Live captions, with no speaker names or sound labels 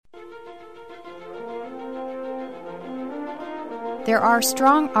There are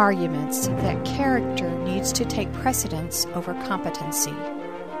strong arguments that character needs to take precedence over competency.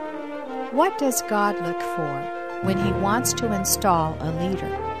 What does God look for when He wants to install a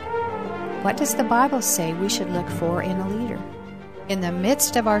leader? What does the Bible say we should look for in a leader? In the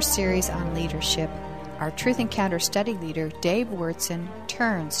midst of our series on leadership, our Truth Encounter study leader, Dave Wurtson,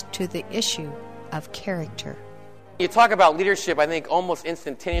 turns to the issue of character. You talk about leadership, I think almost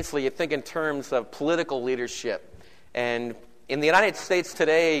instantaneously you think in terms of political leadership. And in the United States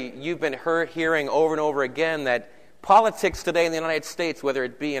today, you've been hearing over and over again that politics today in the United States, whether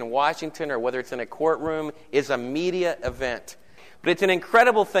it be in Washington or whether it's in a courtroom, is a media event. But it's an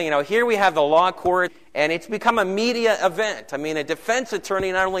incredible thing. Here we have the law court, and it's become a media event. A defense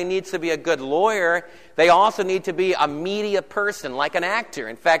attorney not only needs to be a good lawyer, they also need to be a media person, like an actor.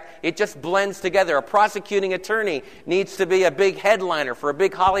 In fact, it just blends together. A prosecuting attorney needs to be a big headliner for a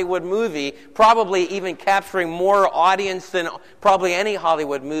big Hollywood movie, probably even capturing more audience than probably any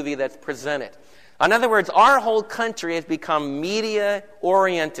Hollywood movie that's presented. In other words, our whole country has become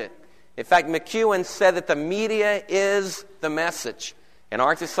media-oriented. In fact, McEwen said that the media is the message. And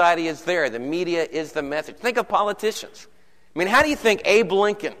our society is there. The media is the message. Think of politicians. How do you think Abe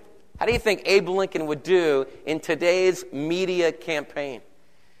Lincoln would do in today's media campaign?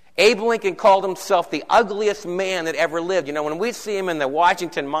 Abe Lincoln called himself the ugliest man that ever lived. When we see him in the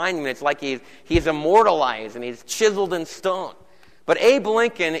Washington Monument, it's like he's immortalized and he's chiseled in stone. But Abe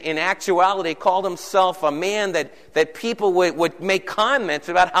Lincoln, in actuality, called himself a man that people would make comments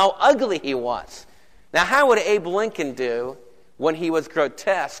about how ugly he was. Now, how would Abe Lincoln do when he was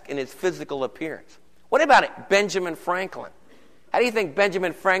grotesque in his physical appearance? What about Benjamin Franklin? How do you think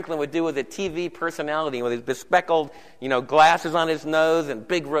Benjamin Franklin would do with a TV personality, with his bespectacled, glasses on his nose and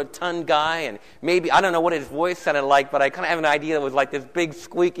big rotund guy, and maybe, I don't know what his voice sounded like, but I kind of have an idea it was like this big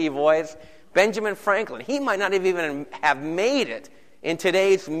squeaky voice. Benjamin Franklin, he might not even have made it in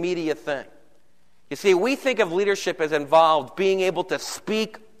today's media thing. You see, we think of leadership as involved being able to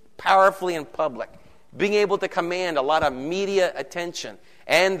speak powerfully in public, being able to command a lot of media attention,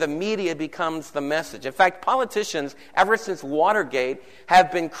 and the media becomes the message. In fact, politicians, ever since Watergate,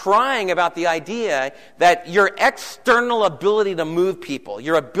 have been crying about the idea that your external ability to move people,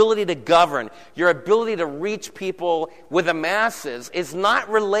 your ability to govern, your ability to reach people with the masses is not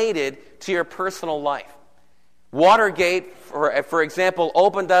related to your personal life. Watergate, for example,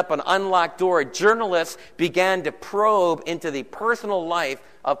 opened up an unlocked door. Journalists began to probe into the personal life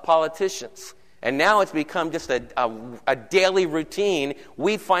of politicians. And now it's become just a daily routine.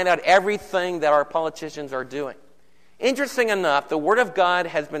 We find out everything that our politicians are doing. Interesting enough, the Word of God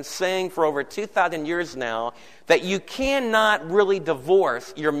has been saying for over 2,000 years now that you cannot really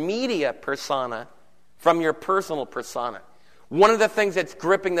divorce your media persona from your personal persona. One of the things that's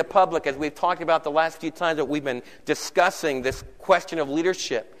gripping the public, as we've talked about the last few times that we've been discussing this question of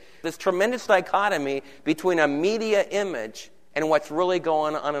leadership, this tremendous dichotomy between a media image and what's really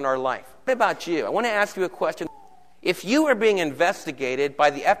going on in our life. What about you? I want to ask you a question. If you were being investigated by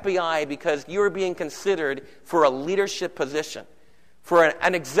the FBI because you were being considered for a leadership position, for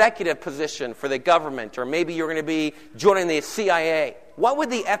an executive position for the government, or maybe you're going to be joining the CIA, what would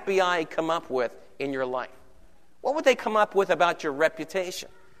the FBI come up with in your life? What would they come up with about your reputation?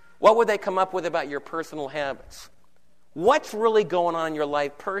 What would they come up with about your personal habits? What's really going on in your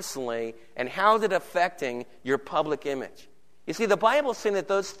life personally, and how is it affecting your public image? You see, the Bible is saying that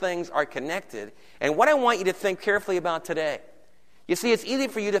those things are connected, and what I want you to think carefully about today, you see, it's easy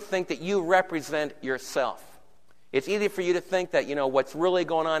for you to think that you represent yourself. It's easy for you to think that, what's really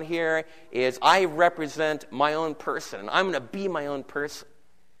going on here is I represent my own person, and I'm going to be my own person.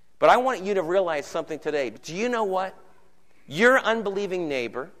 But I want you to realize something today. Do you know what? Your unbelieving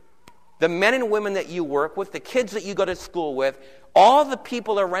neighbor, the men and women that you work with, the kids that you go to school with, all the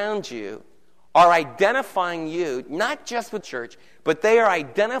people around you are identifying you, not just with church, but they are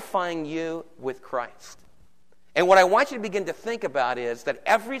identifying you with Christ. And what I want you to begin to think about is that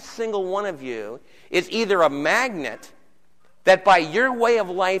every single one of you is either a magnet that by your way of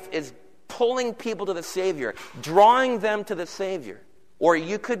life is pulling people to the Savior, drawing them to the Savior, or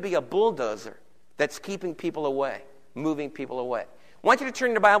you could be a bulldozer that's keeping people away, moving people away. I want you to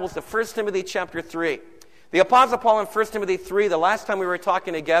turn your Bibles to 1 Timothy chapter 3. The Apostle Paul in 1 Timothy 3, the last time we were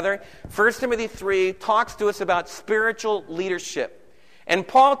talking together, 1 Timothy 3 talks to us about spiritual leadership. And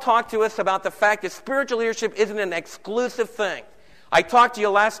Paul talked to us about the fact that spiritual leadership isn't an exclusive thing. I talked to you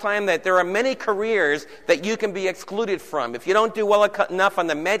last time that there are many careers that you can be excluded from. If you don't do well enough on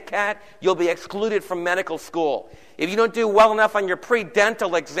the MedCat, you'll be excluded from medical school. If you don't do well enough on your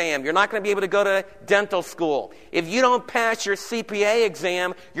pre-dental exam, you're not going to be able to go to dental school. If you don't pass your CPA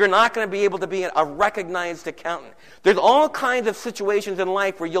exam, you're not going to be able to be a recognized accountant. There's all kinds of situations in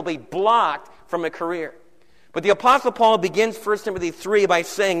life where you'll be blocked from a career. But the Apostle Paul begins 1 Timothy 3 by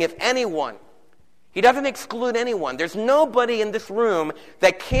saying, if anyone, he doesn't exclude anyone. There's nobody in this room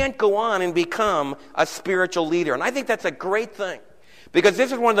that can't go on and become a spiritual leader. And I think that's a great thing, because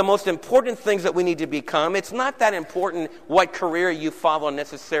this is one of the most important things that we need to become. It's not that important what career you follow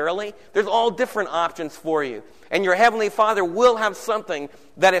necessarily. There's all different options for you. And your Heavenly Father will have something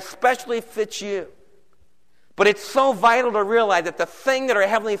that especially fits you. But it's so vital to realize that the thing that our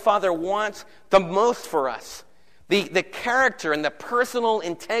Heavenly Father wants the most for us, the character and the personal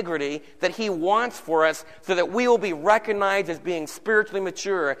integrity that He wants for us so that we will be recognized as being spiritually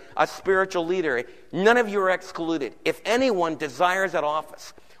mature, a spiritual leader. None of you are excluded. If anyone desires that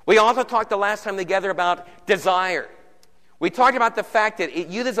office. We also talked the last time together about desire. We talked about the fact that it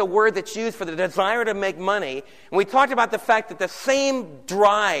uses a word that's used for the desire to make money. And we talked about the fact that the same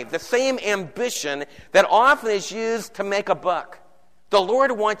drive, the same ambition that often is used to make a buck. The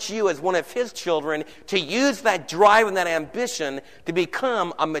Lord wants you as one of His children to use that drive and that ambition to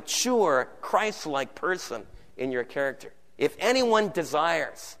become a mature, Christ-like person in your character. If anyone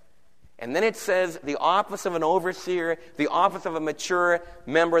desires. And then it says the office of an overseer, the office of a mature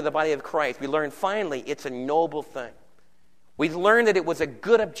member of the body of Christ. We learn finally it's a noble thing. We've learned that it was a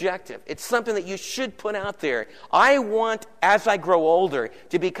good objective. It's something that you should put out there. I want, as I grow older,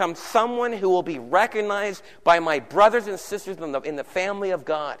 to become someone who will be recognized by my brothers and sisters in the family of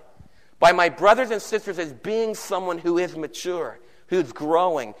God, by my brothers and sisters as being someone who is mature, who's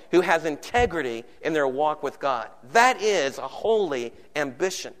growing, who has integrity in their walk with God. That is a holy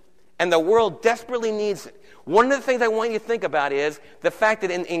ambition, and the world desperately needs it. One of the things I want you to think about is the fact that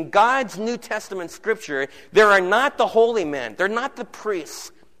in God's New Testament scripture, there are not the holy men. They're not the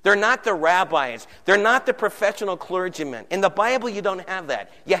priests. They're not the rabbis. They're not the professional clergymen. In the Bible, you don't have that.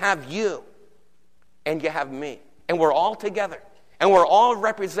 You have you, and you have me. And we're all together. And we're all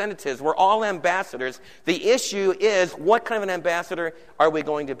representatives. We're all ambassadors. The issue is, what kind of an ambassador are we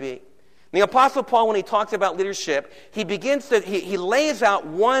going to be? The Apostle Paul, when he talks about leadership, he lays out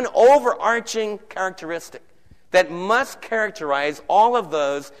one overarching characteristic that must characterize all of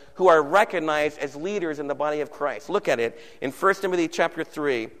those who are recognized as leaders in the body of Christ. Look at it in 1 Timothy chapter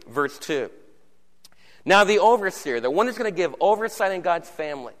 3, verse 2. Now the overseer, the one who's going to give oversight in God's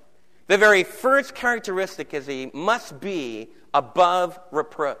family, the very first characteristic is he must be above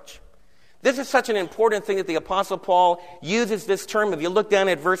reproach. This is such an important thing that the Apostle Paul uses this term. If you look down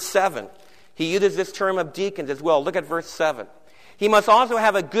at verse 7, he uses this term of deacons as well. Look at verse 7. He must also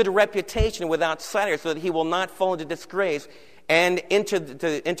have a good reputation with outsiders so that he will not fall into disgrace and into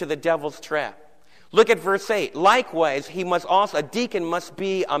the devil's trap. Look at verse 8. Likewise, a deacon must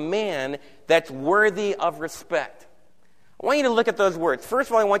be a man that's worthy of respect. I want you to look at those words. First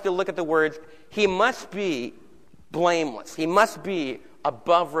of all, I want you to look at the words, he must be blameless. He must be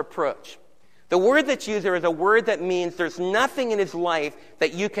above reproach. The word that's used there is a word that means there's nothing in his life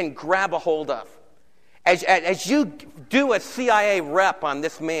that you can grab a hold of. As you do a CIA rep on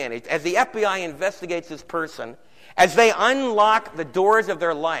this man, as the FBI investigates this person, as they unlock the doors of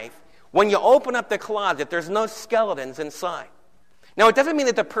their life, when you open up the closet, there's no skeletons inside. Now, it doesn't mean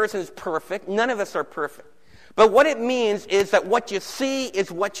that the person is perfect. None of us are perfect. But what it means is that what you see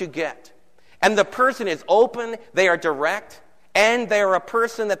is what you get. And the person is open, they are direct, and they are a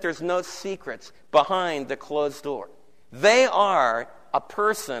person that there's no secrets behind the closed door. They are a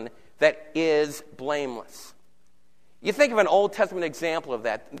person that is blameless. You think of an Old Testament example of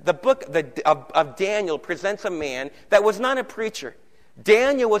that. The book of Daniel presents a man that was not a preacher.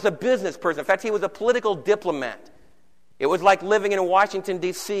 Daniel was a business person. In fact, he was a political diplomat. It was like living in Washington,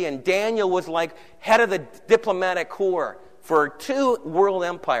 D.C., and Daniel was like head of the diplomatic corps for two world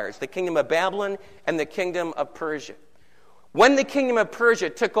empires, the kingdom of Babylon and the kingdom of Persia. When the kingdom of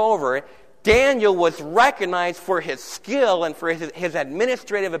Persia took over, Daniel was recognized for his skill and for his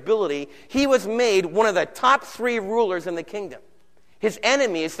administrative ability. He was made one of the top 3 rulers in the kingdom. His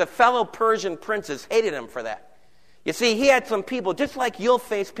enemies, the fellow Persian princes, hated him for that. You see, he had some people, just like you'll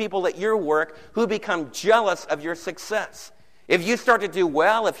face people at your work, who become jealous of your success. If you start to do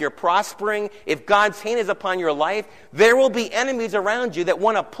well, if you're prospering, if God's hand is upon your life, there will be enemies around you that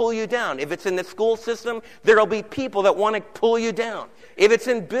want to pull you down. If it's in the school system, there will be people that want to pull you down. If it's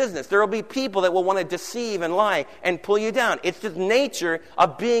in business, there will be people that will want to deceive and lie and pull you down. It's the nature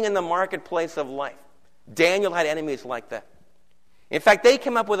of being in the marketplace of life. Daniel had enemies like that. In fact, they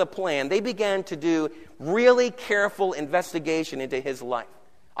came up with a plan. They began to do really careful investigation into his life.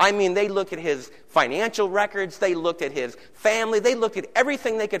 I mean, they looked at his financial records. They looked at his family. They looked at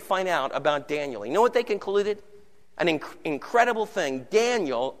everything they could find out about Daniel. You know what they concluded? An incredible thing.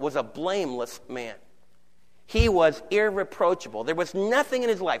 Daniel was a blameless man. He was irreproachable. There was nothing in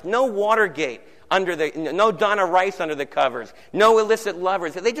his life. No Watergate no Donna Rice under the covers. No illicit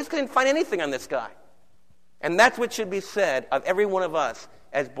lovers. They just couldn't find anything on this guy. And that's what should be said of every one of us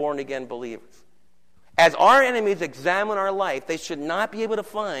as born-again believers. As our enemies examine our life, they should not be able to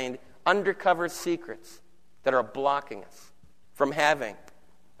find undercover secrets that are blocking us from having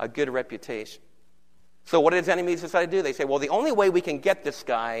a good reputation. So what do his enemies decide to do? They say, well, the only way we can get this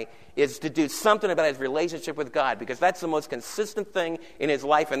guy is to do something about his relationship with God, because that's the most consistent thing in his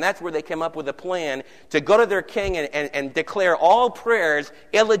life, and that's where they came up with a plan to go to their king and declare all prayers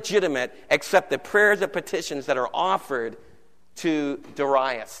illegitimate except the prayers and petitions that are offered to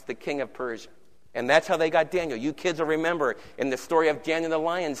Darius, the king of Persia. And that's how they got Daniel. You kids will remember in the story of Daniel in the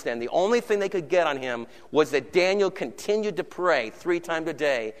lion's den, the only thing they could get on him was that Daniel continued to pray 3 times a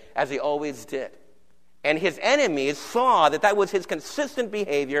day, as he always did. And his enemies saw that that was his consistent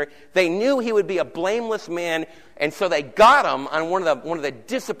behavior. They knew he would be a blameless man, and so they got him on one of the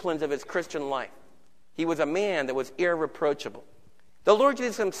disciplines of his Christian life. He was a man that was irreproachable. The Lord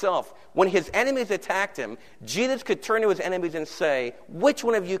Jesus himself, when his enemies attacked him, Jesus could turn to his enemies and say, which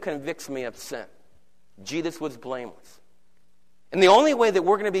one of you convicts me of sin? Jesus was blameless. And the only way that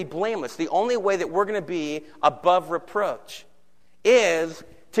we're going to be blameless, the only way that we're going to be above reproach, is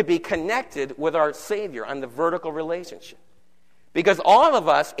to be connected with our Savior on the vertical relationship. Because all of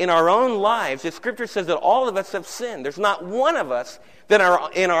us in our own lives, the Scripture says that all of us have sinned. There's not one of us that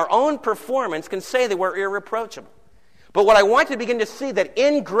in our own performance can say that we're irreproachable. But what I want you to begin to see, that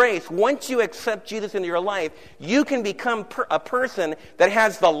in grace, once you accept Jesus into your life, you can become a person that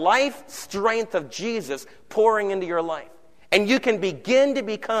has the life strength of Jesus pouring into your life. And you can begin to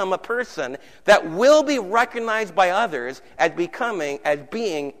become a person that will be recognized by others as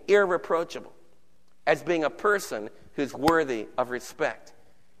being irreproachable, as being a person who's worthy of respect.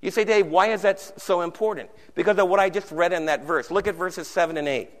 You say, Dave, why is that so important? Because of what I just read in that verse. Look at verses 7 and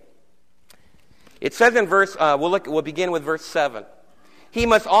 8. It says in we'll begin with verse 7. He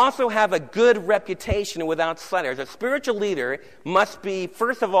must also have a good reputation with outsiders. A spiritual leader must be,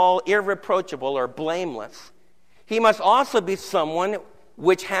 first of all, irreproachable or blameless. He must also be someone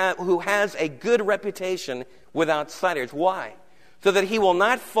who has a good reputation with outsiders. Why? So that he will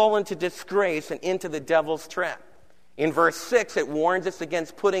not fall into disgrace and into the devil's trap. In verse 6, it warns us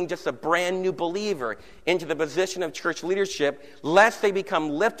against putting just a brand new believer into the position of church leadership, lest they become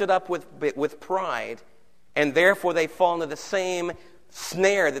lifted up with pride, and therefore they fall into the same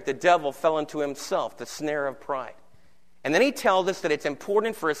snare that the devil fell into himself, the snare of pride. And then he tells us that it's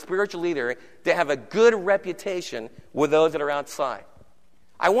important for a spiritual leader to have a good reputation with those that are outside.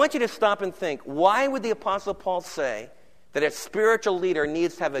 I want you to stop and think, why would the Apostle Paul say that a spiritual leader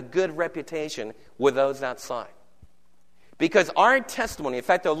needs to have a good reputation with those outside? Because our testimony, in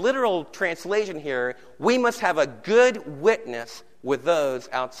fact, the literal translation here, we must have a good witness with those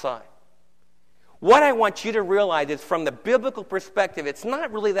outside. What I want you to realize is, from the biblical perspective, it's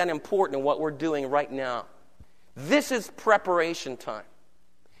not really that important what we're doing right now. This is preparation time.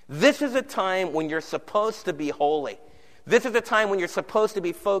 This is a time when you're supposed to be holy. This is a time when you're supposed to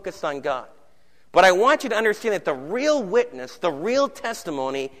be focused on God. But I want you to understand that the real witness, the real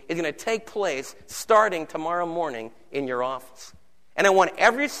testimony is going to take place starting tomorrow morning in your office. And I want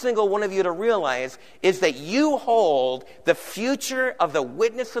every single one of you to realize is that you hold the future of the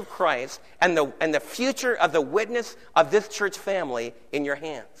witness of Christ and the future of the witness of this church family in your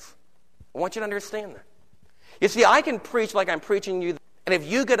hands. I want you to understand that. You see, I can preach like I'm preaching you, and if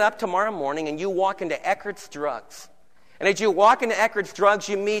you get up tomorrow morning and you walk into Eckert's Drugs, and as you walk into Eckert's Drugs,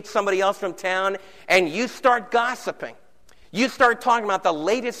 you meet somebody else from town, and you start gossiping. You start talking about the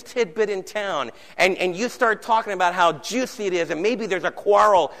latest tidbit in town, and you start talking about how juicy it is, and maybe there's a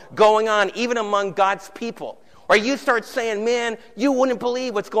quarrel going on even among God's people. Or you start saying, man, you wouldn't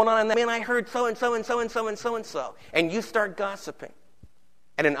believe what's going on in that. Man, I heard so-and-so and so-and-so and so-and-so. And you start gossiping.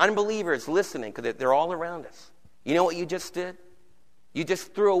 And an unbeliever is listening because they're all around us. You know what you just did? You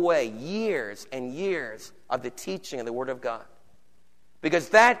just threw away years and years of the teaching of the Word of God. Because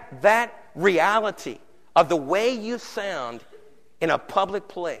that reality of the way you sound in a public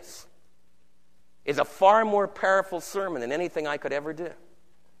place is a far more powerful sermon than anything I could ever do.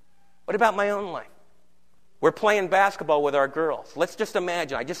 What about my own life? We're playing basketball with our girls. Let's just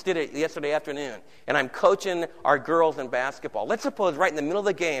imagine, I just did it yesterday afternoon, and I'm coaching our girls in basketball. Let's suppose right in the middle of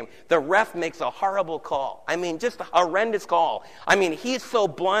the game, the ref makes a horrible call. I mean, just a horrendous call. I mean, he's so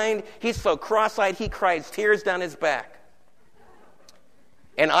blind, he's so cross-eyed, he cries tears down his back.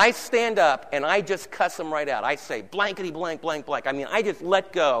 And I stand up, and I just cuss him right out. I say, blankety blank, blank, blank. I mean, I just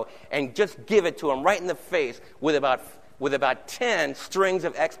let go and just give it to him right in the face with about 10 strings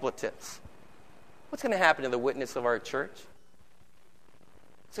of expletives. What's going to happen to the witness of our church?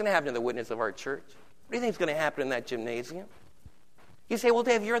 What's going to happen to the witness of our church? What do you think is going to happen in that gymnasium? You say, well,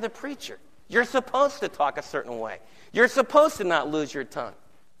 Dave, you're the preacher. You're supposed to talk a certain way. You're supposed to not lose your tongue.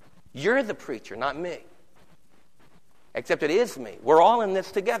 You're the preacher, not me. Except it is me. We're all in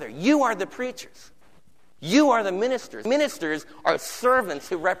this together. You are the preachers. You are the ministers. Ministers are servants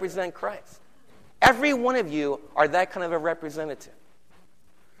who represent Christ. Every one of you are that kind of a representative.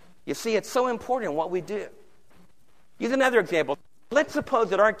 You see, it's so important what we do. Use another example. Let's suppose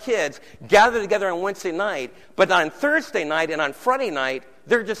that our kids gather together on Wednesday night, but on Thursday night and on Friday night,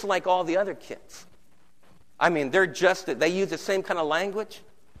 they're just like all the other kids. I mean, they use the same kind of language.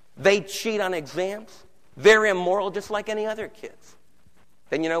 They cheat on exams. They're immoral just like any other kids.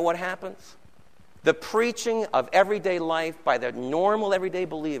 Then you know what happens? The preaching of everyday life by the normal everyday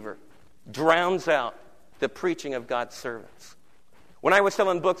believer drowns out the preaching of God's servants. When I was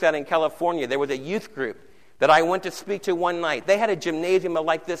selling books out in California, there was a youth group that I went to speak to one night. They had a gymnasium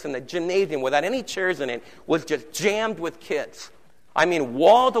like this, and the gymnasium, without any chairs in it, was just jammed with kids. I mean,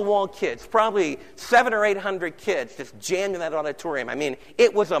 wall-to-wall kids, probably 700 or 800 kids just jammed in that auditorium. I mean,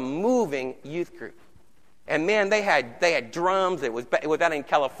 it was a moving youth group. And man, they had drums. It was out in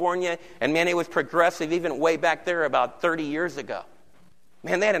California, and man, it was progressive even way back there about 30 years ago.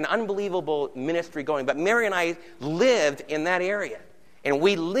 Man, they had an unbelievable ministry going. But Mary and I lived in that area. And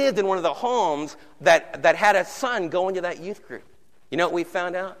we lived in one of the homes that had a son going to that youth group. You know what we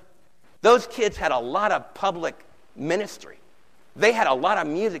found out? Those kids had a lot of public ministry. They had a lot of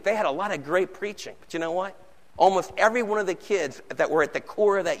music. They had a lot of great preaching. But you know what? Almost every one of the kids that were at the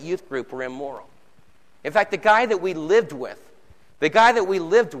core of that youth group were immoral. In fact, the guy that we lived with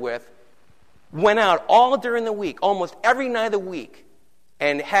went out all during the week, almost every night of the week,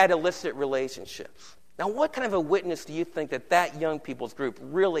 and had illicit relationships. Now, what kind of a witness do you think that young people's group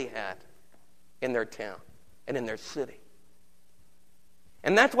really had in their town and in their city?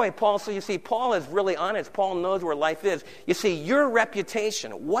 And that's why Paul is really honest. Paul knows where life is. You see, your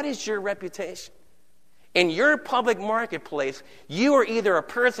reputation, what is your reputation? In your public marketplace, you are either a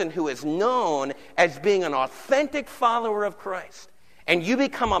person who is known as being an authentic follower of Christ, and you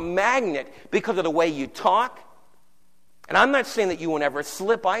become a magnet because of the way you talk. And I'm not saying that you won't ever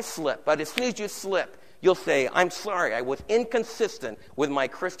slip. I slip. But as soon as you slip, you'll say, I'm sorry, I was inconsistent with my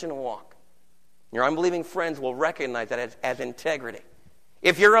Christian walk. Your unbelieving friends will recognize that as integrity.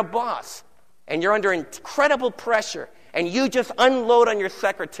 If you're a boss and you're under incredible pressure and you just unload on your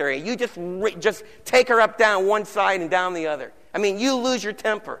secretary, you just take her up down one side and down the other. I mean, you lose your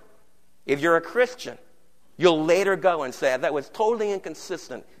temper. If you're a Christian, you'll later go and say, that was totally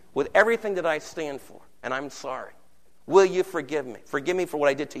inconsistent with everything that I stand for, and I'm sorry. Will you forgive me? Forgive me for what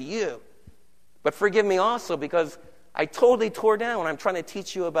I did to you, but forgive me also because I totally tore down when I'm trying to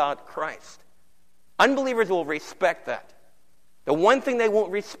teach you about Christ. Unbelievers will respect that. The one thing they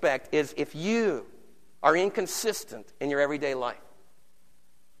won't respect is if you are inconsistent in your everyday life,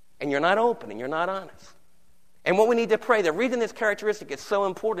 and you're not open and you're not honest. And what we need to pray, the reason this characteristic is so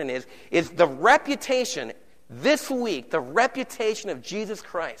important is the reputation, this week, the reputation of Jesus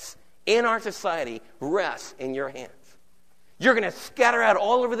Christ in our society rests in your hands. You're going to scatter out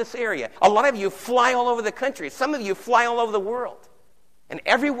all over this area. A lot of you fly all over the country. Some of you fly all over the world. And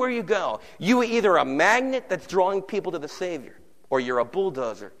everywhere you go, you are either a magnet that's drawing people to the Savior, or you're a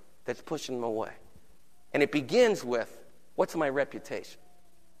bulldozer that's pushing them away. And it begins with, what's my reputation?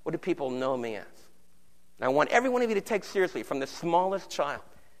 What do people know me as? And I want every one of you to take seriously, from the smallest child.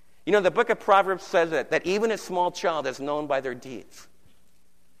 You know, the book of Proverbs says that even a small child is known by their deeds.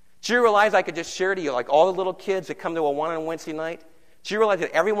 Do you realize I could just share to you, like all the little kids that come to Awana on Wednesday night? Do you realize that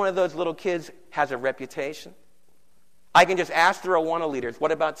every one of those little kids has a reputation? I can just ask the Awana leaders,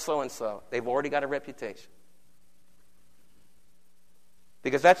 what about so-and-so? They've already got a reputation.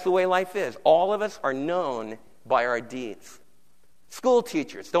 Because that's the way life is. All of us are known by our deeds. School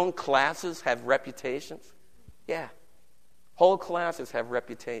teachers, don't classes have reputations? Yeah. Whole classes have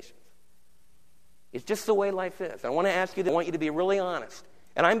reputations. It's just the way life is. I want you to be really honest.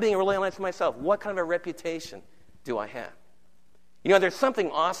 And I'm being really honest with myself. What kind of a reputation do I have? You know, there's something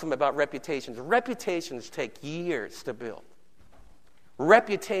awesome about reputations. Reputations take years to build.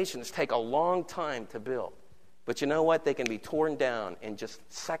 Reputations take a long time to build. But you know what? They can be torn down in just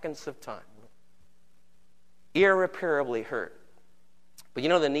seconds of time. Irreparably hurt. But you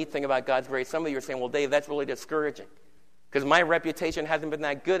know the neat thing about God's grace? Some of you are saying, well, Dave, that's really discouraging. Because my reputation hasn't been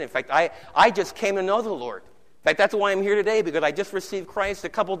that good. In fact, I just came to know the Lord. In fact, that's why I'm here today, because I just received Christ a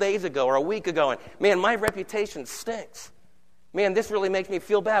couple days ago or a week ago. And man, my reputation stinks. Man, this really makes me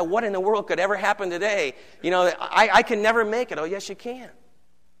feel bad. What in the world could ever happen today? You know, I can never make it. Oh, yes, you can.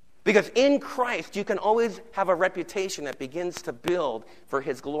 Because in Christ, you can always have a reputation that begins to build for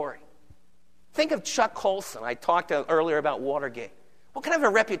His glory. Think of Chuck Colson. I talked earlier about Watergate. What kind of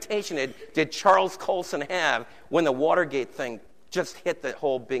a reputation did Charles Colson have when the Watergate thing just hit the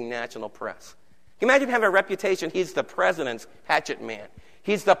whole big national press? Can you imagine having a reputation? He's the president's hatchet man.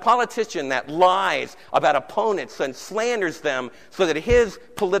 He's the politician that lies about opponents and slanders them so that his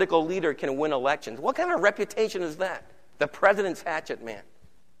political leader can win elections. What kind of a reputation is that? The president's hatchet man.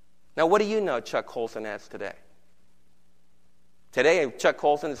 Now, what do you know Chuck Colson as today? Today, Chuck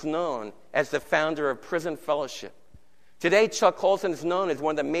Colson is known as the founder of Prison Fellowship. Today, Chuck Colson is known as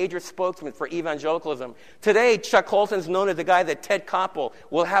one of the major spokesmen for evangelicalism. Today, Chuck Colson is known as the guy that Ted Koppel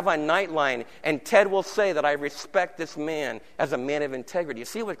will have on Nightline, and Ted will say that I respect this man as a man of integrity. You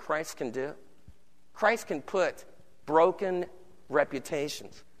see what Christ can do? Christ can put broken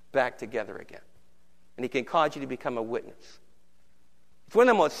reputations back together again, and He can cause you to become a witness. It's one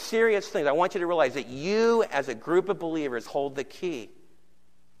of the most serious things. I want you to realize that you, as a group of believers, hold the key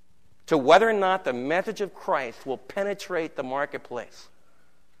to whether or not the message of Christ will penetrate the marketplace.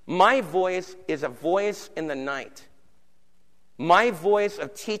 My voice is a voice in the night. My voice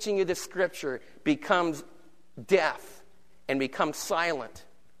of teaching you the Scripture becomes deaf and becomes silent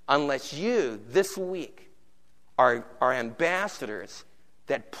unless you, this week, are ambassadors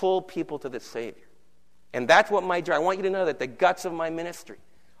that pull people to the Savior. And that's what my job. I want you to know that the guts of my ministry,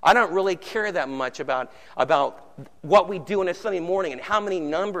 I don't really care that much about what we do on a Sunday morning and how many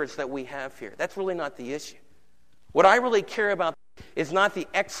numbers that we have here. That's really not the issue. What I really care about is not the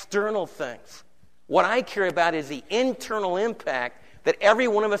external things. What I care about is the internal impact that every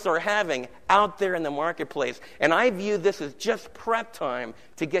one of us are having out there in the marketplace. And I view this as just prep time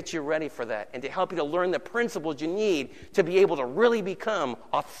to get you ready for that and to help you to learn the principles you need to be able to really become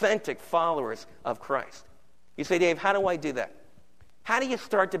authentic followers of Christ. You say, Dave, how do I do that? How do you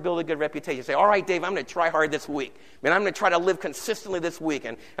start to build a good reputation? You say, all right, Dave, I'm going to try hard this week. Man, I'm going to try to live consistently this week.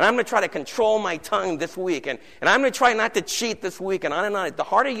 And I'm going to try to control my tongue this week. And I'm going to try not to cheat this week. And on and on. The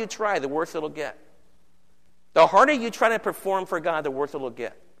harder you try, the worse it'll get. The harder you try to perform for God, the worse it'll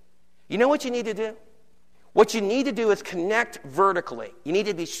get. You know what you need to do? What you need to do is connect vertically. You need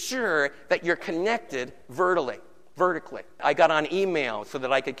to be sure that you're connected vertically. I got on email so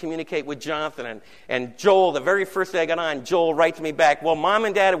that I could communicate with Jonathan. And Joel, the very first day I got on, Joel writes me back, well, Mom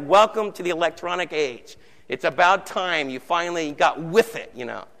and Dad, welcome to the electronic age. It's about time you finally got with it, you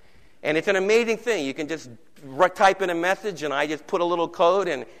know. And it's an amazing thing. You can just type in a message, and I just put a little code,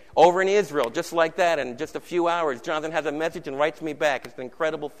 and over in Israel, just like that, in just a few hours, Jonathan has a message and writes me back. It's an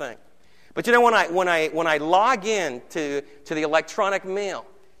incredible thing. But you know, when I log in to the electronic mail,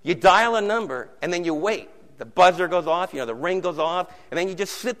 you dial a number, and then you wait. The buzzer goes off, the ring goes off, and then you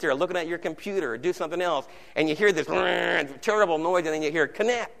just sit there looking at your computer or do something else, and you hear this terrible noise, and then you hear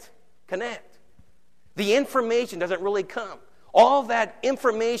connect. The information doesn't really come. All that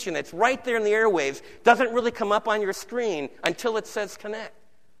information that's right there in the airwaves doesn't really come up on your screen until it says connect.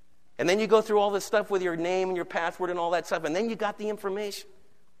 And then you go through all this stuff with your name and your password and all that stuff, and then you got the information.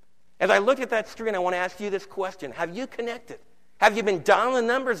 As I look at that screen, I want to ask you this question. Have you connected? Have you been dialing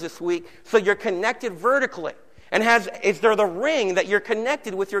numbers this week so you're connected vertically? And is there the ring that you're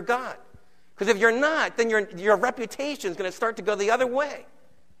connected with your God? Because if you're not, then your reputation is going to start to go the other way.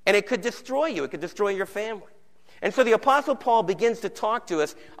 And it could destroy you. It could destroy your family. And so the Apostle Paul begins to talk to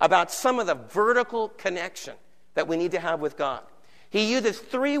us about some of the vertical connection that we need to have with God. He uses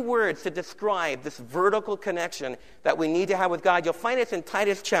 3 words to describe this vertical connection that we need to have with God. You'll find it in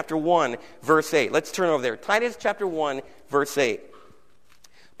Titus chapter 1, verse 8. Let's turn over there. Titus chapter 1, verse 8.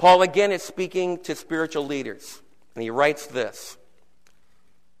 Paul again is speaking to spiritual leaders, and he writes this.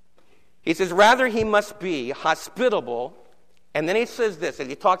 He says, rather he must be hospitable. And then he says this, and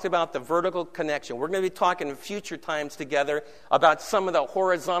he talks about the vertical connection. We're going to be talking in future times together about some of the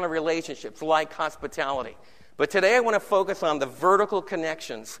horizontal relationships like hospitality. But today I want to focus on the vertical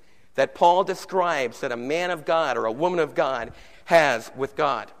connections that Paul describes that a man of God or a woman of God has with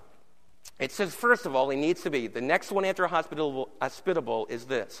God. It says, first of all, he needs to be, the next one after hospitable is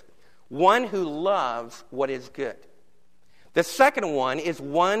this, one who loves what is good. The second one is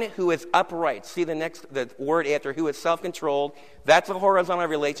one who is upright. See the word after who is self-controlled. That's a horizontal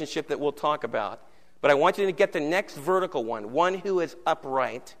relationship that we'll talk about. But I want you to get the next vertical one who is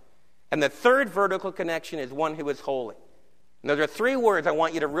upright. And the third vertical connection is one who is holy. Now, there are three words I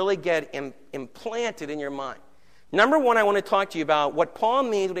want you to really get implanted in your mind. Number one, I want to talk to you about what Paul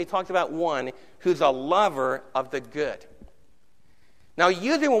means when he talks about one who's a lover of the good. Now,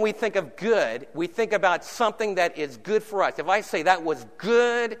 usually when we think of good, we think about something that is good for us. If I say that was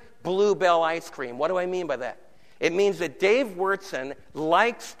good Bluebell ice cream, what do I mean by that? It means that Dave Wurtson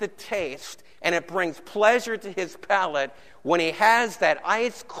likes the taste and it brings pleasure to his palate when he has that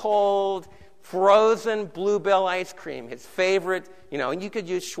ice-cold, frozen Bluebell ice cream, his favorite, and you could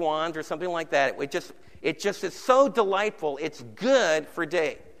use Schwann's or something like that. It just is so delightful. It's good for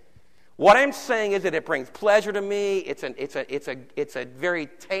Dave. What I'm saying is that it brings pleasure to me. It's a very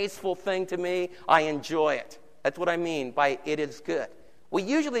tasteful thing to me. I enjoy it. That's what I mean by it is good. We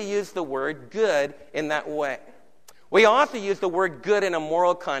usually use the word good in that way. We also use the word good in a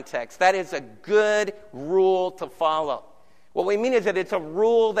moral context. That is a good rule to follow. What we mean is that it's a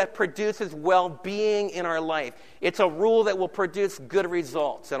rule that produces well-being in our life. It's a rule that will produce good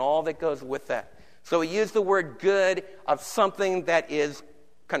results and all that goes with that. So we use the word good of something that is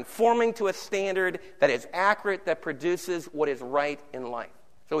conforming to a standard, that is accurate, that produces what is right in life.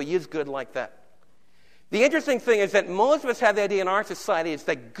 So we use good like that. The interesting thing is that most of us have the idea in our society is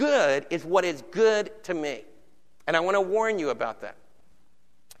that good is what is good to me. And I want to warn you about that.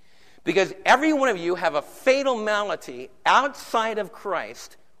 Because every one of you have a fatal malady outside of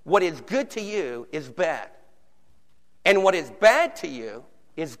Christ. What is good to you is bad. And what is bad to you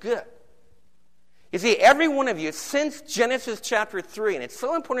is good. You see, every one of you, since Genesis chapter 3, and it's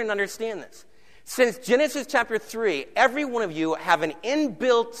so important to understand this, since Genesis chapter 3, every one of you have an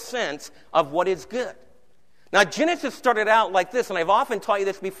inbuilt sense of what is good. Now, Genesis started out like this, and I've often taught you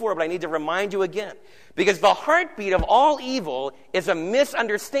this before, but I need to remind you again. Because the heartbeat of all evil is a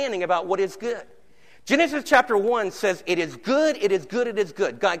misunderstanding about what is good. Genesis chapter 1 says, it is good, it is good, it is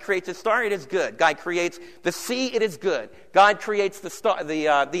good. God creates a star, it is good. God creates the sea, it is good. God creates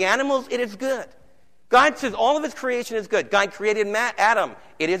the animals, it is good. God says all of his creation is good. God created Adam,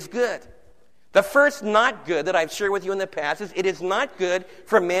 it is good. The first not good that I've shared with you in the past is it is not good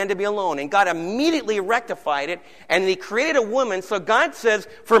for man to be alone. And God immediately rectified it, and he created a woman. So God says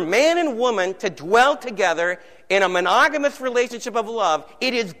for man and woman to dwell together in a monogamous relationship of love,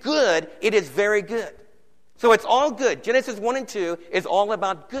 it is good, it is very good. So it's all good. Genesis 1 and 2 is all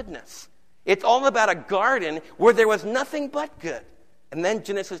about goodness. It's all about a garden where there was nothing but good. And then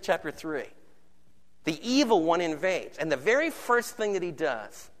Genesis chapter 3, the evil one invades. And the very first thing that he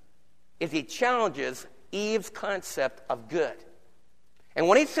does is he challenges Eve's concept of good. And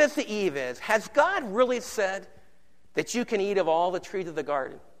what he says to Eve is, has God really said that you can eat of all the trees of the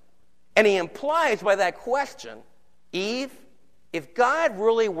garden? And he implies by that question, Eve, if God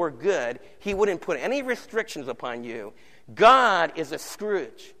really were good, he wouldn't put any restrictions upon you. God is a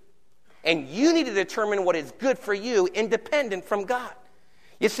Scrooge. And you need to determine what is good for you independent from God.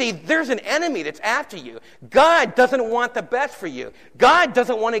 You see, there's an enemy that's after you. God doesn't want the best for you. God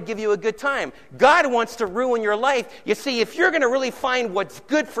doesn't want to give you a good time. God wants to ruin your life. You see, if you're going to really find what's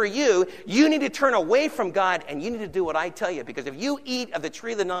good for you, you need to turn away from God and you need to do what I tell you. Because if you eat of the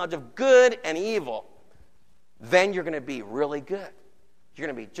tree of the knowledge of good and evil, then you're going to be really good. You're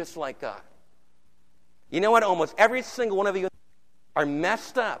going to be just like God. You know what? Almost every single one of you are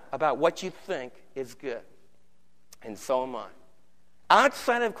messed up about what you think is good. And so am I.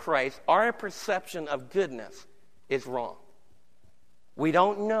 Outside of Christ, our perception of goodness is wrong. We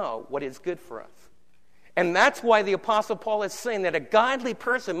don't know what is good for us. And that's why the Apostle Paul is saying that a godly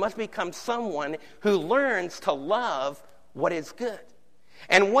person must become someone who learns to love what is good.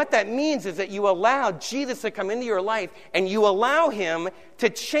 And what that means is that you allow Jesus to come into your life and you allow him to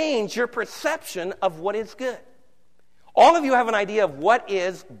change your perception of what is good. All of you have an idea of what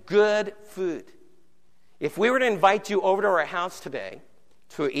is good food. If we were to invite you over to our house today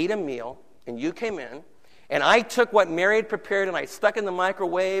to eat a meal, and you came in, and I took what Mary had prepared and I stuck it in the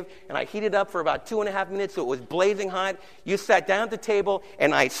microwave, and I heated it up for about 2.5 minutes so it was blazing hot, you sat down at the table,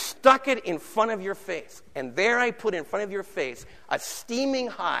 and I stuck it in front of your face. And there I put in front of your face a steaming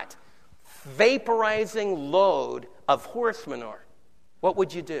hot, vaporizing load of horse manure. What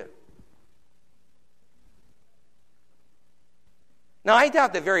would you do? Now, I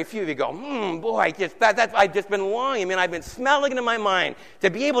doubt that very few of you go, boy, I've just been longing. I've been smelling it in my mind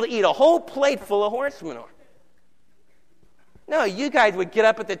to be able to eat a whole plate full of horse manure. No, you guys would get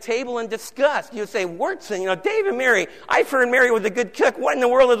up at the table in disgust. You'd say, Wurtson, Dave and Mary, I've heard Mary was a good cook. What in the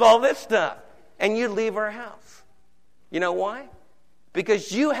world is all this stuff? And you'd leave our house. You know why?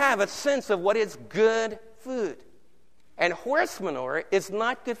 Because you have a sense of what is good food. And horse manure is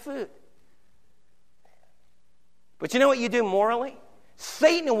not good food. But you know what you do morally?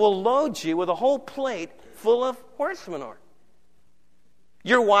 Satan will load you with a whole plate full of horse manure.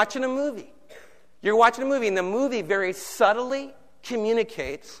 You're watching a movie. And the movie very subtly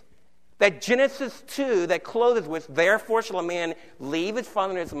communicates that Genesis 2, that clothes with, therefore shall a man leave his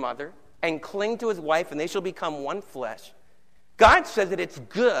father and his mother and cling to his wife, and they shall become one flesh. God says that it's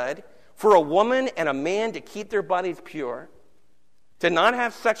good for a woman and a man to keep their bodies pure, to not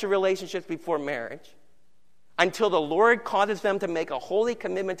have sexual relationships before marriage, until the Lord causes them to make a holy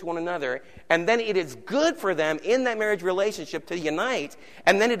commitment to one another, and then it is good for them in that marriage relationship to unite,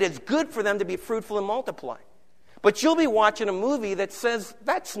 and then it is good for them to be fruitful and multiply. But you'll be watching a movie that says,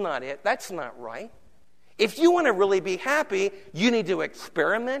 that's not it, that's not right. If you want to really be happy, you need to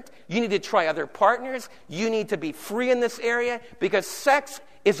experiment, you need to try other partners, you need to be free in this area, because sex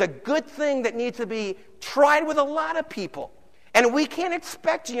is a good thing that needs to be tried with a lot of people. And we can't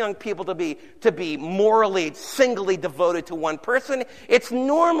expect young people to be morally, singly devoted to one person. It's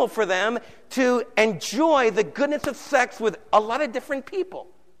normal for them to enjoy the goodness of sex with a lot of different people.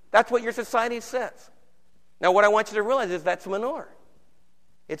 That's what your society says. Now, what I want you to realize is that's manure.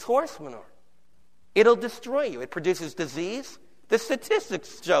 It's horse manure. It'll destroy you. It produces disease. The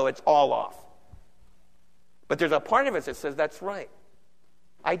statistics show it's all off. But there's a part of us that says that's right.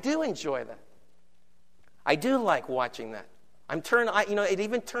 I do enjoy that. I do like watching that. It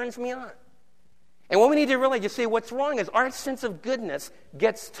even turns me on. And what we need to realize, you see, what's wrong is our sense of goodness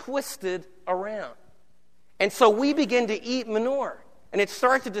gets twisted around. And so we begin to eat manure, and it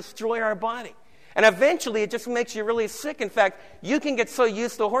starts to destroy our body. And eventually, it just makes you really sick. In fact, you can get so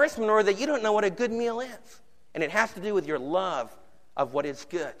used to horse manure that you don't know what a good meal is. And it has to do with your love of what is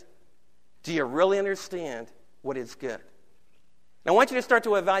good. Do you really understand what is good? Now, I want you to start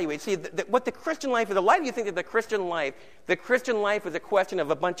to evaluate. See, what the Christian life is, a lot of you think that the Christian life is a question of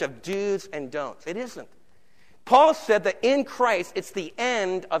a bunch of do's and don'ts. It isn't. Paul said that in Christ, it's the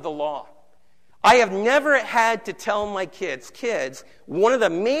end of the law. I have never had to tell my kids, one of the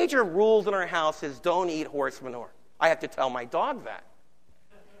major rules in our house is don't eat horse manure. I have to tell my dog that.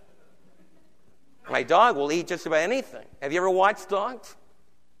 My dog will eat just about anything. Have you ever watched dogs?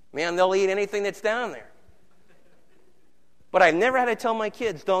 Man, they'll eat anything that's down there. But I've never had to tell my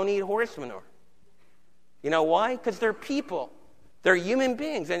kids, don't eat horse manure. You know why? Because they're people. They're human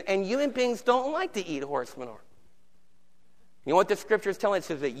beings. And human beings don't like to eat horse manure. You know what the scripture is telling us?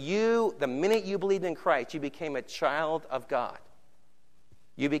 It says that the minute you believed in Christ, you became a child of God.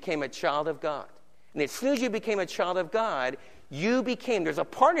 You became a child of God. And as soon as you became a child of God, there's a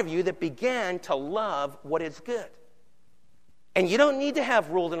part of you that began to love what is good. And you don't need to have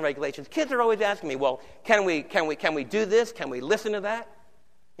rules and regulations. Kids are always asking me, well, can we do this? Can we listen to that?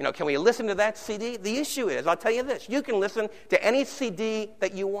 Can we listen to that CD? The issue is, I'll tell you this, you can listen to any CD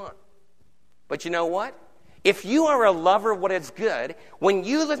that you want. But you know what? If you are a lover of what is good, when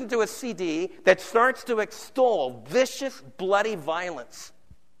you listen to a CD that starts to extol vicious, bloody violence,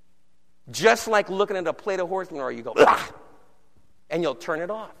 just like looking at a plate of horse manure, you go, ugh, and you'll turn it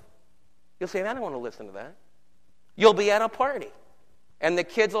off. You'll say, I don't want to listen to that. You'll be at a party, and the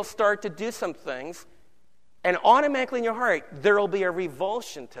kids will start to do some things, and automatically in your heart, there will be a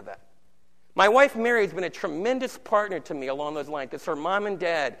revulsion to that. My wife, Mary, has been a tremendous partner to me along those lines, because her mom and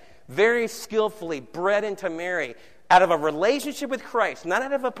dad very skillfully bred into Mary out of a relationship with Christ, not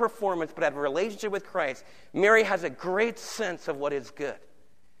out of a performance, but out of a relationship with Christ. Mary has a great sense of what is good.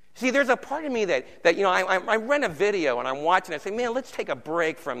 See, there's a part of me that I rent a video, and I'm watching, I say, man, let's take a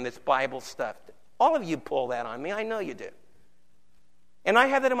break from this Bible stuff. All of you pull that on me. I know you do. And I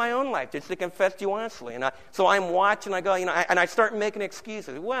have that in my own life, just to confess to you honestly. So I'm watching, I go, and I start making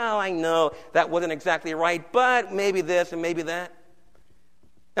excuses. Well, I know that wasn't exactly right, but maybe this and maybe that.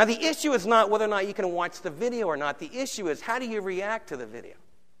 Now, the issue is not whether or not you can watch the video or not. The issue is, how do you react to the video?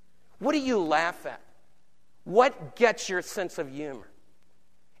 What do you laugh at? What gets your sense of humor?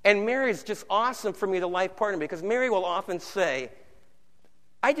 And Mary is just awesome for me, the life partner, because Mary will often say,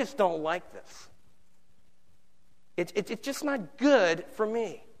 I just don't like this. It's just not good for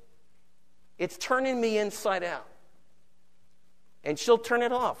me. It's turning me inside out. And she'll turn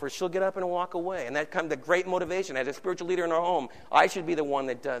it off, or she'll get up and walk away. And that comes the great motivation. As a spiritual leader in our home, I should be the one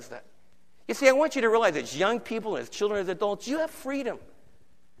that does that. You see, I want you to realize as young people, as children, as adults, you have freedom.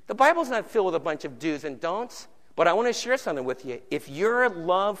 The Bible's not filled with a bunch of do's and don'ts, but I want to share something with you. If your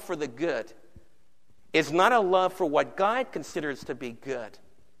love for the good is not a love for what God considers to be good,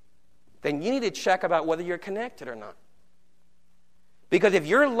 then you need to check about whether you're connected or not. Because if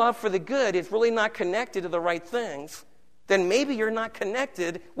your love for the good is really not connected to the right things, then maybe you're not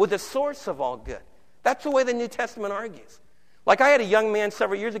connected with the source of all good. That's the way the New Testament argues. Like I had a young man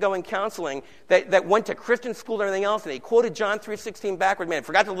several years ago in counseling that went to Christian school and everything else, and he quoted John 3:16 backward. Man,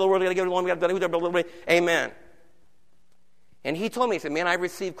 forgot the little word, we got to give it along, we got to do it, blah, blah, blah, amen. And he told me, he said, man, I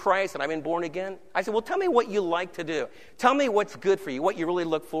received Christ and I've been born again. I said, well, tell me what you like to do. Tell me what's good for you, what you really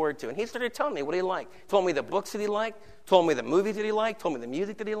look forward to. And he started telling me what he liked. Told me the books that he liked, told me the movies that he liked, told me the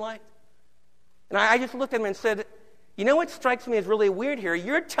music that he liked. And I just looked at him and said, you know what strikes me as really weird here?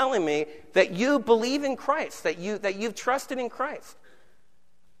 You're telling me that you believe in Christ, that you've trusted in Christ.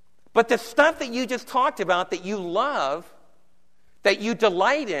 But the stuff that you just talked about that you love, that you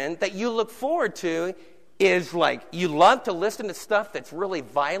delight in, that you look forward to, is like you love to listen to stuff that's really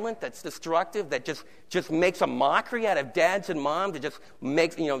violent, that's destructive, that just makes a mockery out of dads and moms, that just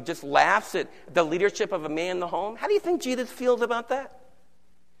makes, just laughs at the leadership of a man in the home. How do you think Jesus feels about that?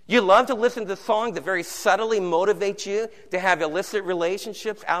 You love to listen to songs that very subtly motivate you to have illicit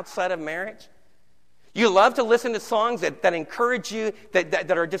relationships outside of marriage. You love to listen to songs that encourage you,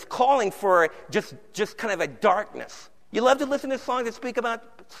 that are just calling for just kind of a darkness. You love to listen to songs that speak about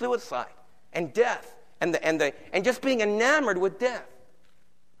suicide and death and just being enamored with death.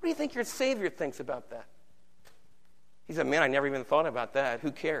 What do you think your Savior thinks about that? He said, man, I never even thought about that.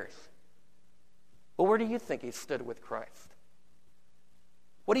 Who cares? Well, where do you think he stood with Christ?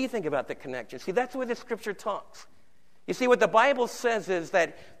 What do you think about the connection? See, that's where the Scripture talks. You see, what the Bible says is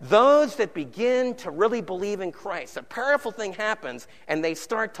that those that begin to really believe in Christ, a powerful thing happens, and they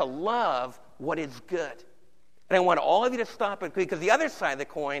start to love what is good. And I want all of you to stop it, because the other side of the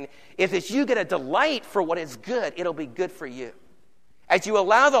coin is as you get a delight for what is good, it'll be good for you. As you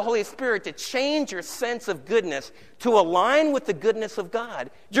allow the Holy Spirit to change your sense of goodness to align with the goodness of God,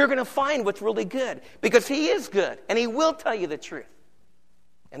 you're going to find what's really good, because He is good, and He will tell you the truth.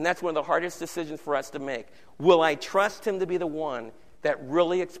 And that's one of the hardest decisions for us to make. Will I trust Him to be the one that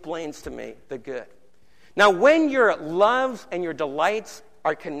really explains to me the good? Now, when your loves and your delights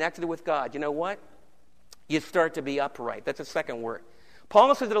are connected with God, you know what? You start to be upright. That's a second word.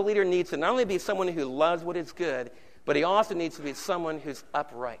 Paul says that a leader needs to not only be someone who loves what is good, but he also needs to be someone who's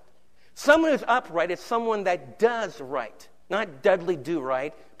upright. Someone who's upright is someone that does right. Not Dudley do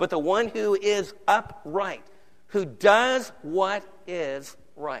right, but the one who is upright, who does what is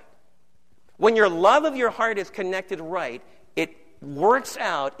right. When your love of your heart is connected right, it works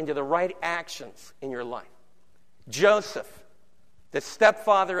out into the right actions in your life. Joseph, the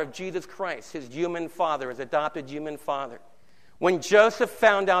stepfather of Jesus Christ, his human father, his adopted human father. When Joseph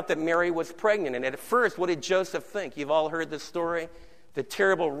found out that Mary was pregnant, and at first, what did Joseph think? You've all heard this story. The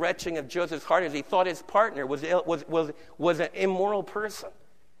terrible wrenching of Joseph's heart is he thought his partner was an immoral person.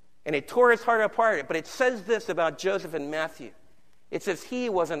 And it tore his heart apart. But it says this about Joseph in Matthew. It says he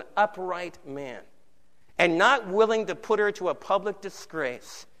was an upright man. And not willing to put her to a public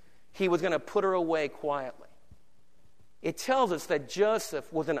disgrace, he was going to put her away quietly. It tells us that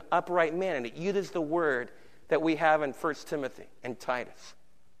Joseph was an upright man, and it uses the word that we have in 1 Timothy and Titus.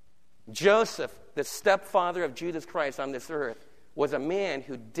 Joseph, the stepfather of Jesus Christ on this earth, was a man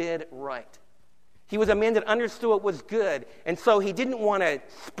who did right. He was a man that understood what was good, and so he didn't want to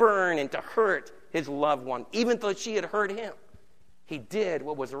spurn and to hurt his loved one, even though she had hurt him. He did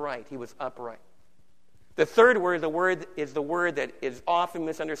what was right. He was upright. The third word, is the word that is often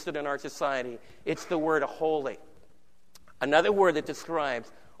misunderstood in our society. It's the word holy. Another word that describes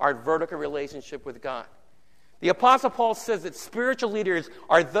our vertical relationship with God. The Apostle Paul says that spiritual leaders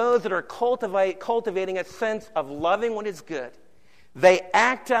are those that are cultivating a sense of loving what is good. They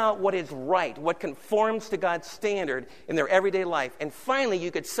act out what is right, what conforms to God's standard in their everyday life. And finally,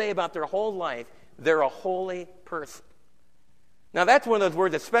 you could say about their whole life, they're a holy person. Now, that's one of those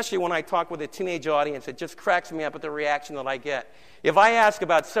words, especially when I talk with a teenage audience, it just cracks me up at the reaction that I get. If I ask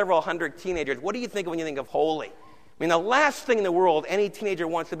about several hundred teenagers, what do you think of when you think of holy? I mean, the last thing in the world any teenager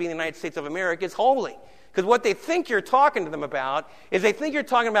wants to be in the United States of America is holy. Because what they think you're talking to them about is they think you're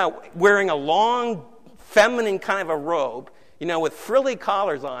talking about wearing a long, feminine kind of a robe, with frilly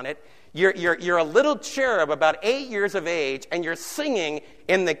collars on it. You're a little cherub about 8 years of age, and you're singing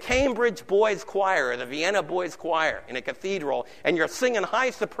in the Cambridge Boys Choir, or the Vienna Boys Choir in a cathedral, and you're singing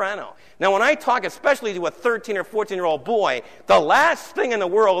high soprano. Now, when I talk especially to a 13 or 14-year-old boy, the last thing in the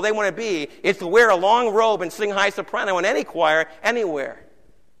world they want to be is to wear a long robe and sing high soprano in any choir, anywhere.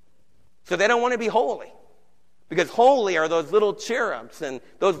 So they don't want to be holy. Because holy are those little cherubs and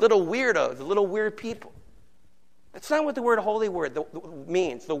those little weirdos, the little weird people. That's not what the word holy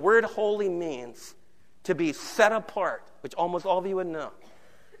means. The word holy means to be set apart, which almost all of you would know.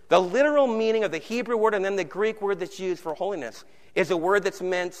 The literal meaning of the Hebrew word and then the Greek word that's used for holiness is a word that's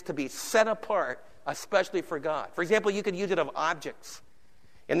meant to be set apart, especially for God. For example, you could use it of objects.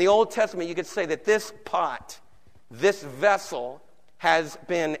 In the Old Testament, you could say that this pot this vessel has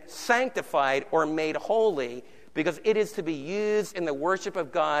been sanctified or made holy because it is to be used in the worship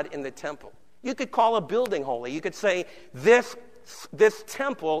of God in the temple. You could call a building holy. You could say this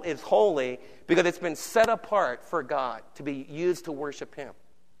temple is holy because it's been set apart for God to be used to worship him.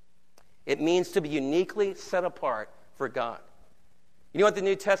 It means to be uniquely set apart for God. You know what the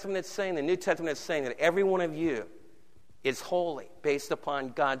New Testament is saying? The New Testament is saying that every one of you is holy based upon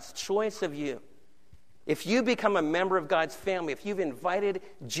God's choice of you. If you become a member of God's family, if you've invited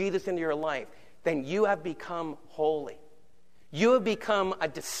Jesus into your life, then you have become holy. You have become a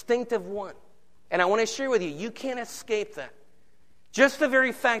distinctive one. And I want to share with you, you can't escape that. Just the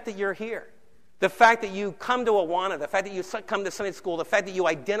very fact that you're here, the fact that you come to Awana, the fact that you come to Sunday school, the fact that you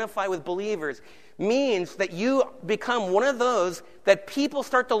identify with believers means that you become one of those that people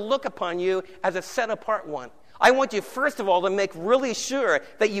start to look upon you as a set-apart one. I want you, first of all, to make really sure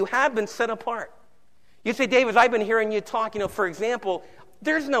that you have been set apart. You say, David, I've been hearing you talk, for example,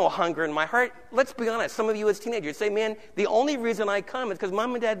 there's no hunger in my heart. Let's be honest. Some of you as teenagers say, man, the only reason I come is because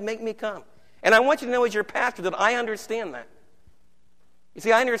mom and dad make me come. And I want you to know as your pastor that I understand that. You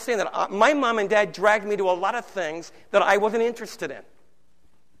see, I understand that my mom and dad dragged me to a lot of things that I wasn't interested in.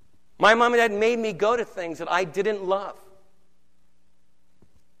 My mom and dad made me go to things that I didn't love.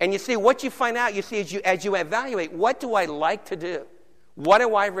 And you see, what you find out, as you evaluate, what do I like to do? What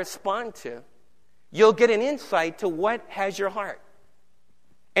do I respond to? You'll get an insight to what has your heart.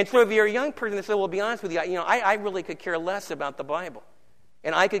 And so if you're a young person that says, well, to be honest with you, I really could care less about the Bible.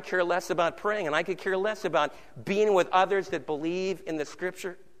 And I could care less about praying. And I could care less about being with others that believe in the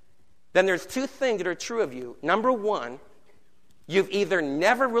Scripture. Then there's two things that are true of you. Number one, you've either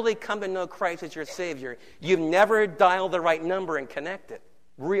never really come to know Christ as your Savior. You've never dialed the right number and connected.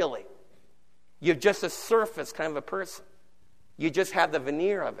 Really. You're just a surface kind of a person. You just have the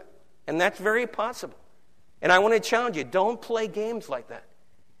veneer of it. And that's very possible. And I want to challenge you, don't play games like that.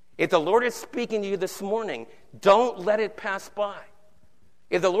 If the Lord is speaking to you this morning, don't let it pass by.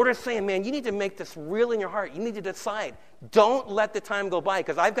 If the Lord is saying, man, you need to make this real in your heart, you need to decide, don't let the time go by,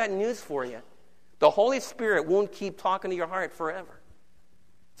 because I've got news for you. The Holy Spirit won't keep talking to your heart forever.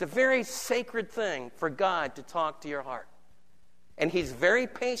 It's a very sacred thing for God to talk to your heart. And he's very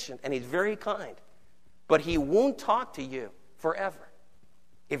patient and he's very kind. But he won't talk to you forever.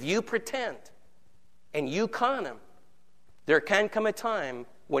 If you pretend and you con him, there can come a time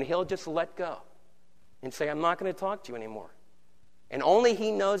when he'll just let go and say, I'm not going to talk to you anymore. And only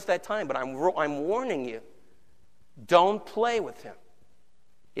he knows that time. But I'm warning you, don't play with him.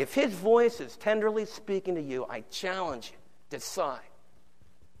 If his voice is tenderly speaking to you, I challenge you, decide.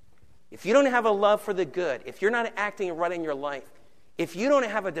 If you don't have a love for the good, if you're not acting right in your life, if you don't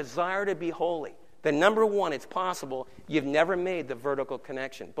have a desire to be holy, then number one, it's possible you've never made the vertical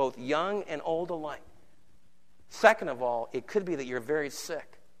connection, both young and old alike. Second of all, it could be that you're very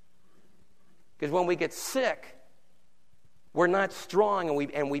sick. Because when we get sick, we're not strong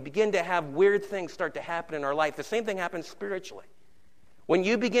and we begin to have weird things start to happen in our life. The same thing happens spiritually. When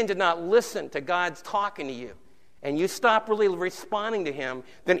you begin to not listen to God's talking to you and you stop really responding to him,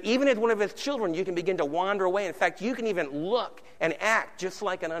 then even as one of his children, you can begin to wander away. In fact, you can even look and act just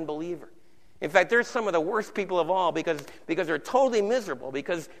like an unbeliever. In fact, they're some of the worst people of all because they're totally miserable,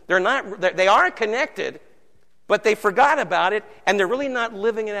 because they are connected, but they forgot about it, and they're really not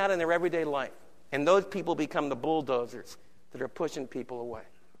living it out in their everyday life. And those people become the bulldozers that are pushing people away.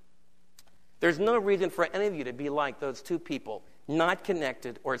 There's no reason for any of you to be like those two people, not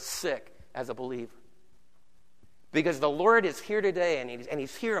connected or sick as a believer. Because the Lord is here today, and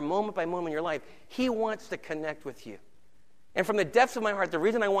he's here a moment by moment in your life. He wants to connect with you. And from the depths of my heart, the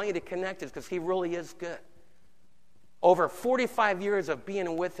reason I want you to connect is because he really is good. Over 45 years of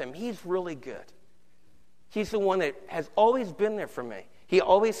being with him, he's really good. He's the one that has always been there for me. He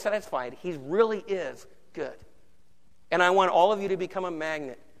always satisfied. He really is good. And I want all of you to become a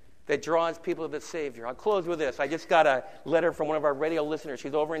magnet that draws people to the Savior. I'll close with this. I just got a letter from one of our radio listeners.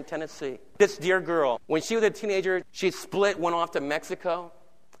 She's over in Tennessee. This dear girl, when she was a teenager, she split, went off to Mexico,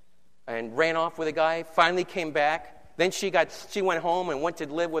 and ran off with a guy, finally came back. Then she went home and went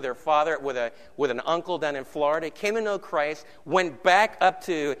to live with her father, with an uncle down in Florida, came to know Christ, went back up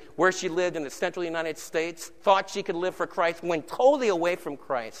to where she lived in the central United States, thought she could live for Christ, went totally away from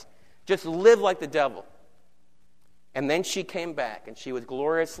Christ, just lived like the devil. And then she came back, and she was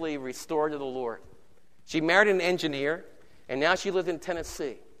gloriously restored to the Lord. She married an engineer, and now she lives in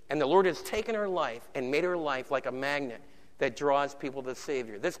Tennessee. And the Lord has taken her life and made her life like a magnet that draws people to the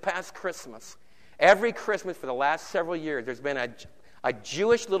Savior. This past Christmas, every Christmas for the last several years, there's been a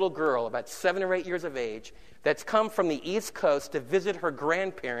Jewish little girl, about 7 or 8 years of age, that's come from the East Coast to visit her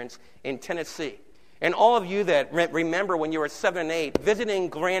grandparents in Tennessee. And all of you that remember when you were 7 and 8, visiting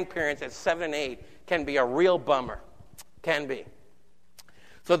grandparents at 7 and 8 can be a real bummer. Can be.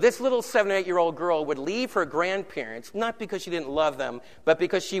 So this little 7 or 8-year-old girl would leave her grandparents, not because she didn't love them, but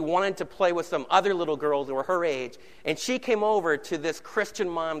because she wanted to play with some other little girls who were her age. And she came over to this Christian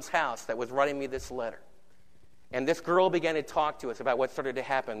mom's house that was writing me this letter. And this girl began to talk to us about what started to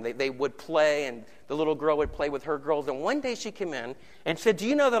happen. They would play, and the little girl would play with her girls. And one day she came in and said, "Do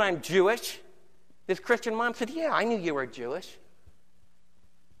you know that I'm Jewish?" This Christian mom said, "Yeah, I knew you were Jewish."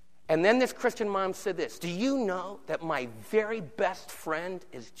 And then this Christian mom said this, "Do you know that my very best friend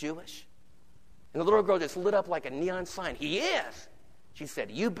is Jewish?" And the little girl just lit up like a neon sign. "He is." She said,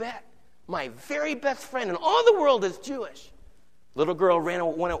 "You bet. My very best friend in all the world is Jewish." Little girl ran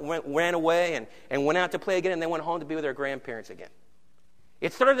away and went out to play again, and then went home to be with her grandparents again.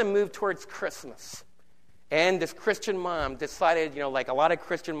 It started to move towards Christmas. And this Christian mom decided, like a lot of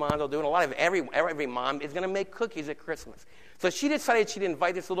Christian moms will do, and a lot of every mom is going to make cookies at Christmas. So she decided she'd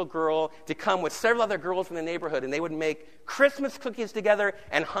invite this little girl to come with several other girls from the neighborhood, and they would make Christmas cookies together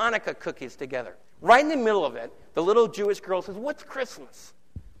and Hanukkah cookies together. Right in the middle of it, the little Jewish girl says, "What's Christmas?"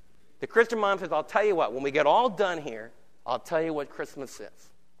 The Christian mom says, "I'll tell you what, when we get all done here, I'll tell you what Christmas is."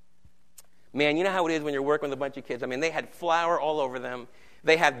 Man, you know how it is when you're working with a bunch of kids. I mean, they had flour all over them.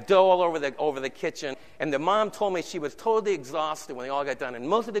 They had dough all over the kitchen. And the mom told me she was totally exhausted when they all got done. And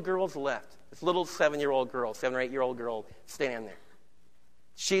most of the girls left. This little 7-year-old girl, 7 or 8-year-old girl, standing there.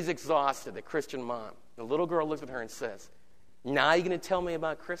 She's exhausted, the Christian mom. The little girl looks at her and says, "Now you're going to tell me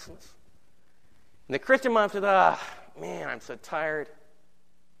about Christmas?" And the Christian mom said, "Man, I'm so tired."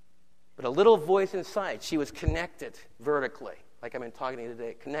 But a little voice inside, she was connected vertically, like I've been talking to you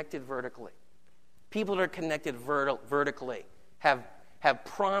today, connected vertically. People that are connected vertically have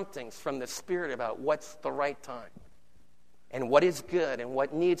promptings from the Spirit about what's the right time and what is good and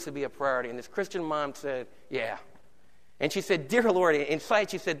what needs to be a priority. And this Christian mom said, "Yeah." And she said, "Dear Lord,"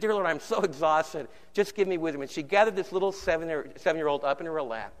 inside she said, "Dear Lord, I'm so exhausted. Just give me wisdom." And she gathered this little 7-year-old up in her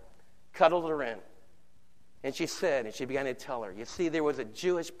lap, cuddled her in. And she said, and she began to tell her, "You see, there was a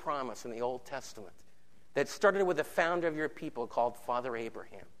Jewish promise in the Old Testament that started with the founder of your people called Father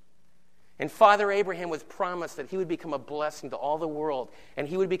Abraham. And Father Abraham was promised that he would become a blessing to all the world. And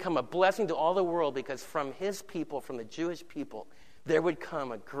he would become a blessing to all the world because from his people, from the Jewish people, there would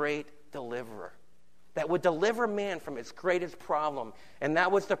come a great deliverer that would deliver man from his greatest problem. And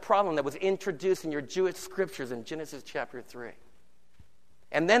that was the problem that was introduced in your Jewish scriptures in Genesis chapter 3.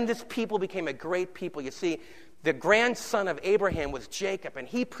 And then this people became a great people. You see, the grandson of Abraham was Jacob, and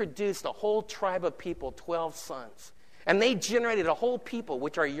he produced a whole tribe of people, 12 sons. And they generated a whole people,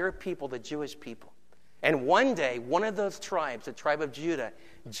 which are your people, the Jewish people. And one day, one of those tribes, the tribe of Judah,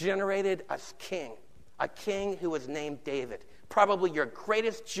 generated a king who was named David, probably your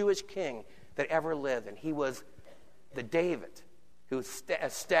greatest Jewish king that ever lived. And he was the David who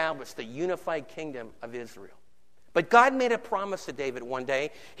established the unified kingdom of Israel. But God made a promise to David one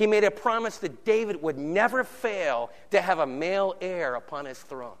day. He made a promise that David would never fail to have a male heir upon his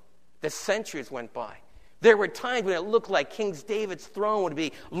throne. The centuries went by. There were times when it looked like King David's throne would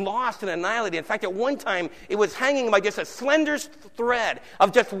be lost and annihilated. In fact, at one time, it was hanging by just a slender thread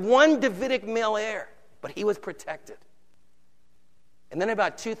of just one Davidic male heir. But he was protected. And then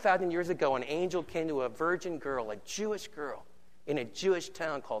about 2,000 years ago, an angel came to a virgin girl, a Jewish girl, in a Jewish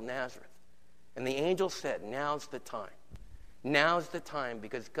town called Nazareth. And the angel said, "Now's the time. Now's the time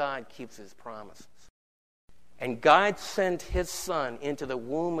because God keeps his promises." And God sent his son into the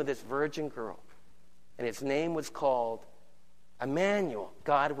womb of this virgin girl. And his name was called Emmanuel,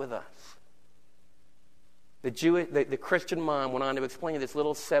 God with us. The Christian mom went on to explain to this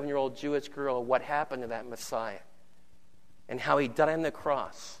little 7-year-old Jewish girl what happened to that Messiah and how he died on the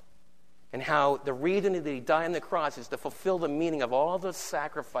cross. And how the reason that he died on the cross is to fulfill the meaning of all those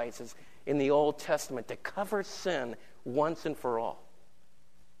sacrifices in the Old Testament to cover sin once and for all.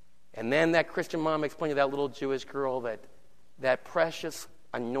 And then that Christian mom explained to that little Jewish girl that precious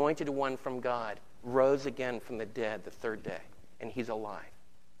anointed one from God rose again from the dead the third day, and he's alive.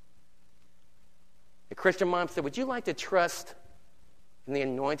 The Christian mom said, "Would you like to trust in the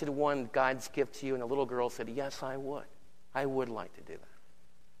anointed one, God's gift to you?" And the little girl said, "Yes, I would. I would like to do that."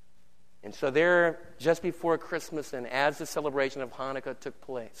 And so there, just before Christmas and as the celebration of Hanukkah took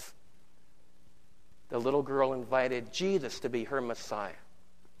place, the little girl invited Jesus to be her Messiah.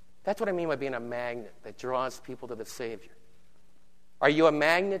 That's what I mean by being a magnet that draws people to the Savior. Are you a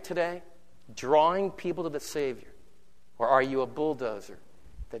magnet today, drawing people to the Savior? Or are you a bulldozer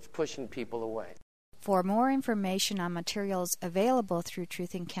that's pushing people away? For more information on materials available through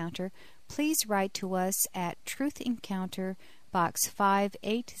Truth Encounter, please write to us at Truth Encounter, Box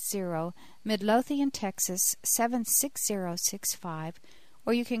 580, Midlothian, Texas 76065,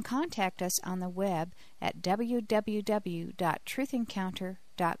 or you can contact us on the web at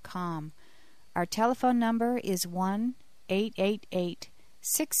www.truthencounter.com. Our telephone number is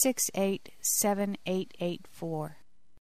 1-888-668-7884.